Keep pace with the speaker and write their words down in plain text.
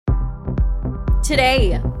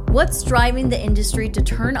Today, what's driving the industry to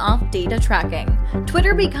turn off data tracking?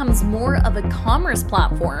 Twitter becomes more of a commerce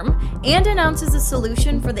platform and announces a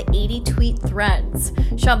solution for the 80-tweet threads.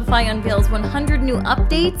 Shopify unveils 100 new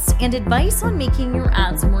updates and advice on making your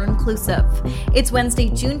ads more inclusive. It's Wednesday,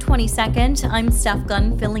 June 22nd. I'm Steph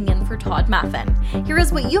Gunn, filling in for Todd Maffin. Here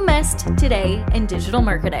is what you missed today in digital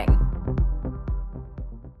marketing.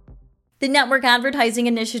 The Network Advertising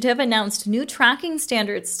Initiative announced new tracking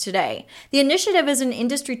standards today. The initiative is an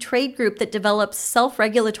industry trade group that develops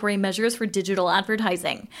self-regulatory measures for digital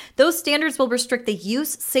advertising. Those standards will restrict the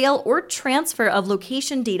use, sale, or transfer of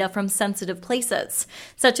location data from sensitive places,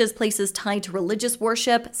 such as places tied to religious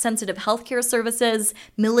worship, sensitive healthcare services,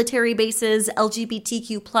 military bases,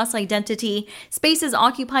 LGBTQ+ identity, spaces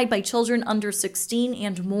occupied by children under 16,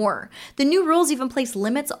 and more. The new rules even place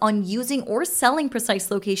limits on using or selling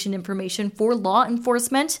precise location information for law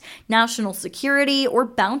enforcement, national security, or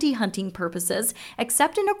bounty hunting purposes,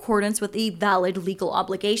 except in accordance with a valid legal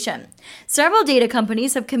obligation. Several data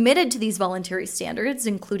companies have committed to these voluntary standards,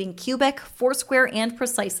 including Cubic, Foursquare, and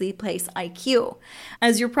Precisely Place IQ.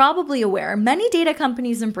 As you're probably aware, many data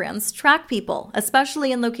companies and brands track people,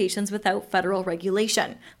 especially in locations without federal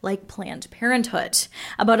regulation, like Planned Parenthood.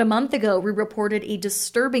 About a month ago, we reported a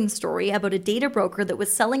disturbing story about a data broker that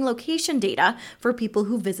was selling location data for people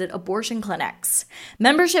who visit abortion clinics.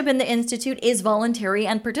 Membership in the Institute is voluntary,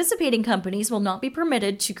 and participating companies will not be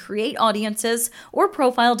permitted to create audiences or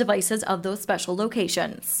profile devices of those special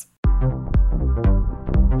locations.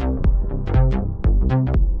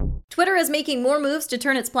 Twitter is making more moves to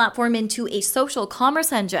turn its platform into a social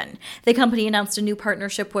commerce engine. The company announced a new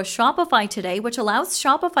partnership with Shopify today, which allows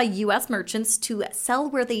Shopify US merchants to sell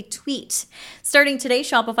where they tweet. Starting today,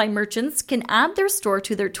 Shopify merchants can add their store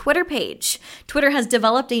to their Twitter page. Twitter has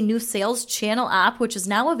developed a new sales channel app, which is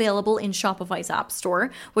now available in Shopify's App Store,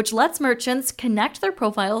 which lets merchants connect their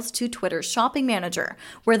profiles to Twitter's shopping manager,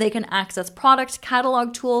 where they can access product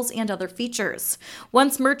catalog tools and other features.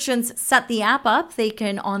 Once merchants set the app up, they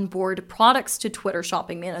can onboard products to Twitter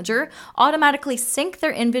Shopping Manager, automatically sync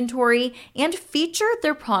their inventory, and feature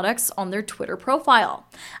their products on their Twitter profile.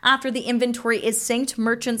 After the inventory is synced,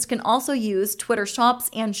 merchants can also use Twitter Shops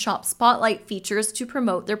and Shop Spotlight features to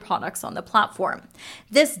promote their products on the platform.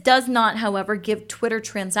 This does not, however, give Twitter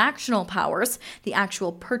transactional powers. The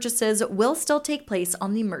actual purchases will still take place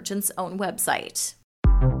on the merchant's own website.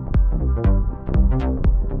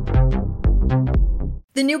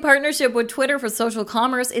 The new partnership with Twitter for social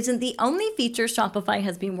commerce isn't the only feature Shopify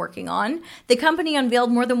has been working on. The company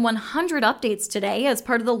unveiled more than 100 updates today as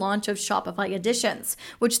part of the launch of Shopify Editions,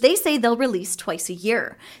 which they say they'll release twice a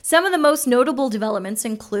year. Some of the most notable developments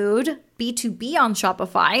include B2B on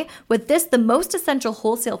Shopify. With this, the most essential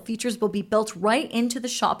wholesale features will be built right into the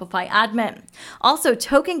Shopify admin. Also,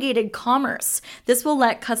 token-gated commerce. This will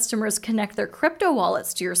let customers connect their crypto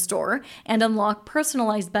wallets to your store and unlock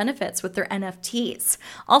personalized benefits with their NFTs.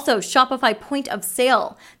 Also, Shopify Point of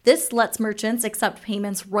Sale. This lets merchants accept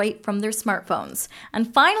payments right from their smartphones.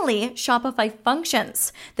 And finally, Shopify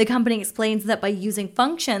Functions. The company explains that by using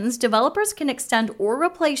functions, developers can extend or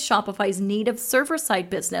replace Shopify's native server-side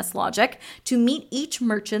business logic to meet each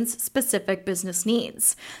merchant's specific business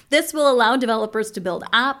needs. This will allow developers to build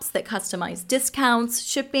apps that customize discounts,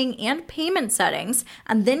 shipping, and payment settings,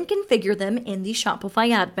 and then configure them in the Shopify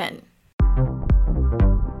admin.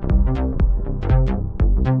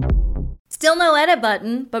 Still no edit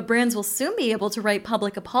button, but brands will soon be able to write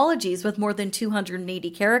public apologies with more than 280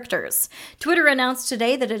 characters. Twitter announced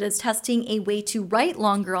today that it is testing a way to write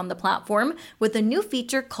longer on the platform with a new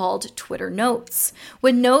feature called Twitter Notes.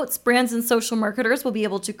 With Notes, brands and social marketers will be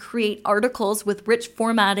able to create articles with rich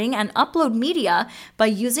formatting and upload media by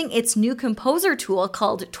using its new composer tool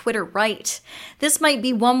called Twitter Write. This might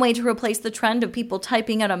be one way to replace the trend of people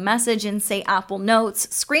typing out a message in, say, Apple Notes,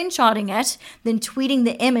 screenshotting it, then tweeting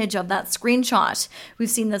the image of that screenshot. We've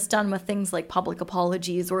seen this done with things like public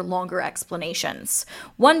apologies or longer explanations.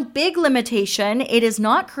 One big limitation, it is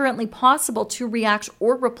not currently possible to react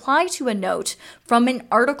or reply to a note from an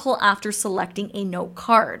article after selecting a note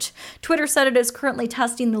card. Twitter said it is currently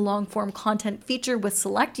testing the long-form content feature with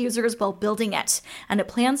select users while building it, and it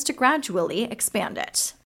plans to gradually expand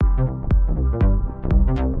it.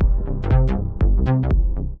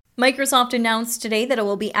 Microsoft announced today that it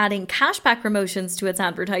will be adding cashback promotions to its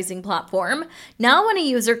advertising platform. Now, when a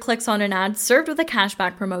user clicks on an ad served with a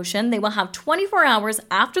cashback promotion, they will have 24 hours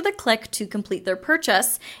after the click to complete their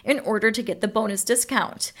purchase in order to get the bonus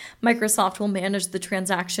discount. Microsoft will manage the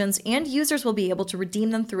transactions and users will be able to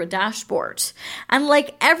redeem them through a dashboard. And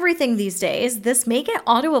like everything these days, this may get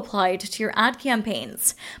auto-applied to your ad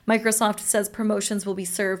campaigns. Microsoft says promotions will be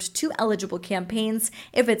served to eligible campaigns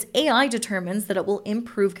if its AI determines that it will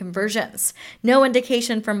improve conversions. No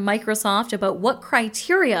indication from Microsoft about what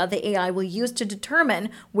criteria the AI will use to determine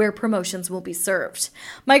where promotions will be served.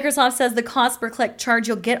 Microsoft says the cost per click charge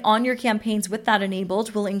you'll get on your campaigns with that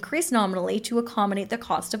enabled will increase nominally to accommodate the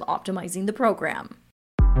cost of optimizing the program.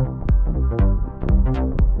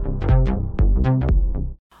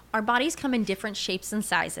 Our bodies come in different shapes and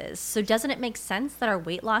sizes, so doesn't it make sense that our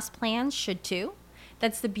weight loss plans should too?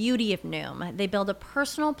 That's the beauty of Noom. They build a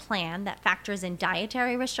personal plan that factors in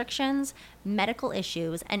dietary restrictions, medical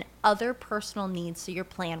issues, and other personal needs so your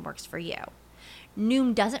plan works for you.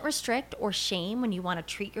 Noom doesn't restrict or shame when you want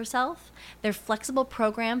to treat yourself. Their flexible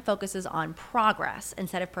program focuses on progress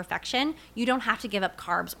instead of perfection. You don't have to give up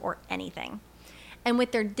carbs or anything. And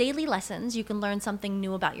with their daily lessons, you can learn something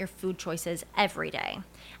new about your food choices every day.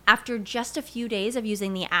 After just a few days of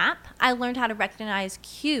using the app, I learned how to recognize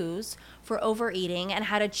cues for overeating and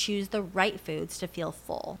how to choose the right foods to feel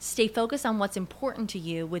full. Stay focused on what's important to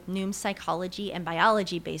you with Noom's psychology and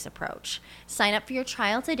biology-based approach. Sign up for your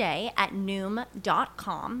trial today at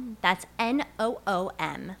Noom.com. That's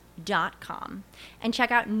Noom.com. And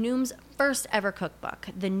check out Noom's first ever cookbook,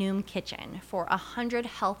 The Noom Kitchen, for 100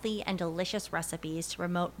 healthy and delicious recipes to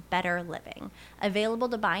promote better living. Available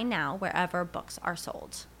to buy now wherever books are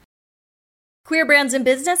sold. Queer brands and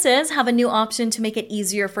businesses have a new option to make it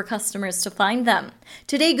easier for customers to find them.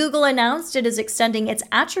 Today, Google announced it is extending its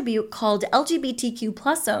attribute called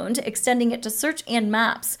LGBTQ+ owned, extending it to search and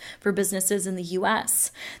maps for businesses in the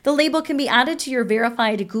US. The label can be added to your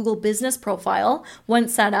verified Google business profile.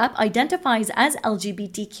 Once set up, identifies as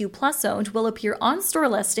LGBTQ+ owned will appear on store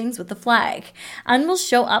listings with the flag and will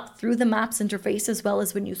show up through the Maps interface as well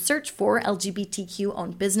as when you search for LGBTQ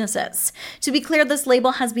owned businesses. To be clear, this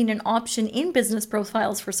label has been an option in business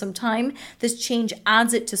profiles for some time. This change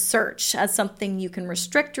adds it to search as something you can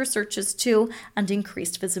restrict your searches to and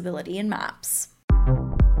increased visibility in maps.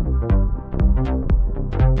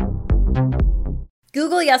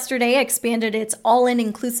 Google yesterday expanded its all-in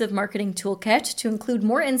inclusive marketing toolkit to include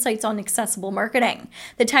more insights on accessible marketing.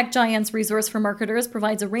 The tech giant's resource for marketers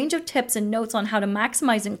provides a range of tips and notes on how to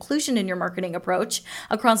maximize inclusion in your marketing approach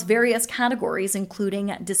across various categories,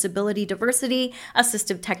 including disability diversity,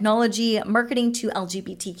 assistive technology, marketing to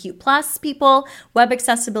LGBTQ+ people, web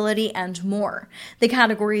accessibility, and more. The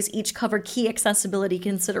categories each cover key accessibility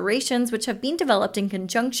considerations, which have been developed in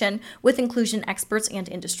conjunction with inclusion experts and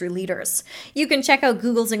industry leaders. You can check out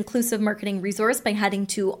Google's inclusive marketing resource by heading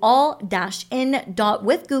to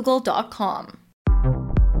all-in.withgoogle.com.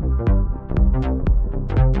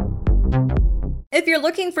 If you're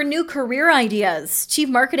looking for new career ideas, chief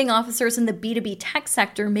marketing officers in the B2B tech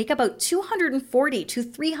sector make about $240,000 to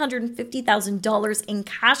 $350,000 in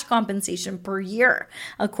cash compensation per year,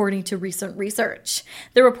 according to recent research.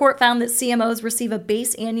 The report found that CMOs receive a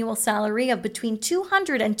base annual salary of between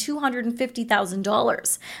 $200,000 and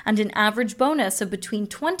 $250,000 and an average bonus of between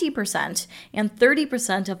 20% and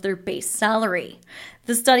 30% of their base salary.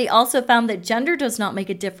 The study also found that gender does not make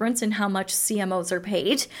a difference in how much CMOs are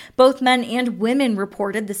paid. Both men and women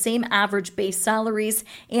reported the same average base salaries,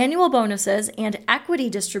 annual bonuses, and equity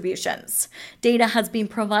distributions. Data has been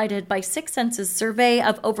provided by Sixth Sense's survey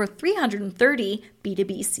of over 330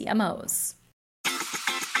 B2B CMOs.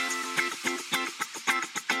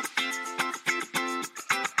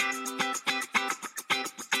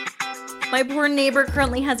 My poor neighbor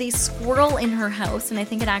currently has a squirrel in her house, and I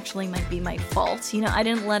think it actually might be my fault. I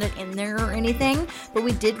didn't let it in there or anything, but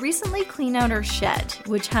we did recently clean out our shed,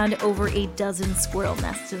 which had over a dozen squirrel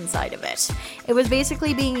nests inside of it. It was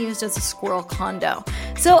basically being used as a squirrel condo.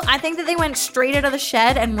 So I think that they went straight out of the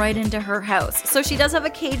shed and right into her house. So she does have a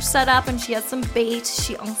cage set up, and she has some bait.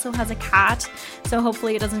 She also has a cat, so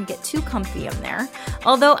hopefully it doesn't get too comfy in there.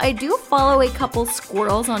 Although I do follow a couple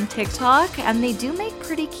squirrels on TikTok, and they do make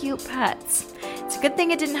pretty cute pets. It's a good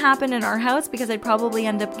thing it didn't happen in our house because I'd probably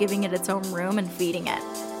end up giving it its own room and feeding it.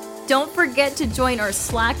 Don't forget to join our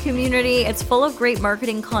Slack community. It's full of great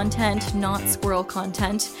marketing content, not squirrel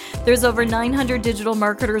content. There's over 900 digital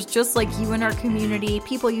marketers just like you in our community.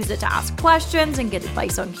 People use it to ask questions and get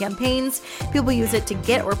advice on campaigns. People use it to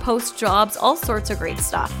get or post jobs, all sorts of great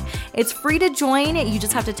stuff. It's free to join. You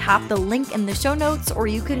just have to tap the link in the show notes, or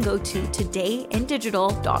you can go to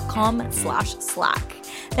todayindigital.com/Slack.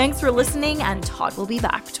 Thanks for listening, and Todd will be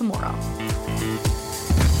back tomorrow.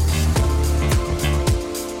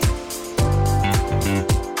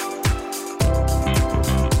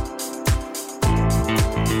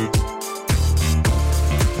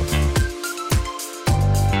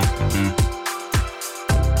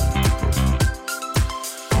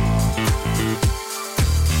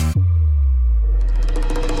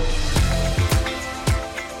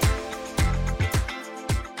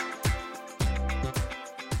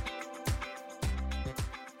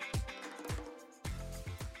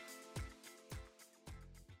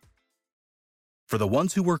 For the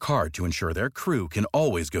ones who work hard to ensure their crew can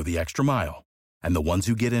always go the extra mile, and the ones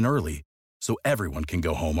who get in early so everyone can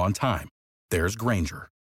go home on time, there's Grainger,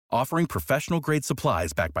 offering professional-grade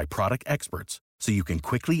supplies backed by product experts so you can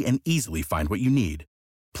quickly and easily find what you need.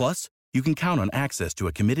 Plus, you can count on access to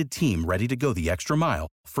a committed team ready to go the extra mile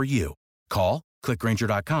for you. Call, click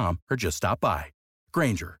Grainger.com, or just stop by.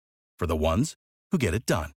 Grainger, for the ones who get it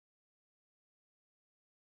done.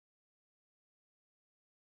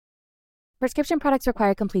 Prescription products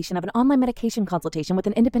require completion of an online medication consultation with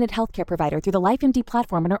an independent healthcare provider through the LifeMD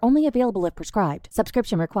platform and are only available if prescribed.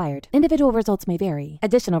 Subscription required. Individual results may vary.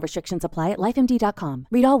 Additional restrictions apply at lifemd.com.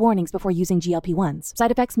 Read all warnings before using GLP-1s. Side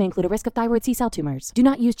effects may include a risk of thyroid C-cell tumors. Do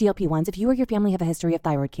not use GLP-1s if you or your family have a history of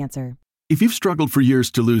thyroid cancer. If you've struggled for years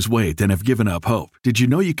to lose weight and have given up hope, did you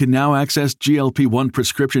know you can now access GLP-1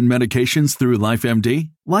 prescription medications through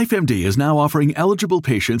LifeMD? LifeMD is now offering eligible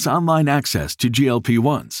patients online access to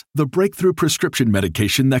GLP-1s, the breakthrough prescription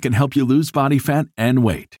medication that can help you lose body fat and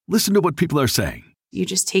weight. Listen to what people are saying. You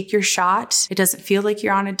just take your shot. It doesn't feel like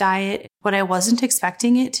you're on a diet. What I wasn't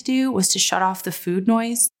expecting it to do was to shut off the food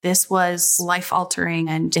noise. This was life-altering,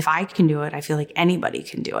 and if I can do it, I feel like anybody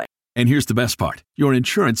can do it. And here's the best part. Your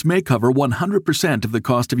insurance may cover 100% of the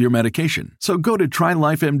cost of your medication. So go to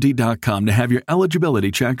TryLifeMD.com to have your eligibility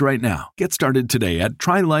checked right now. Get started today at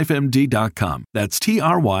TryLifeMD.com. That's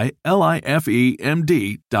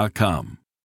TryLifeMD.com.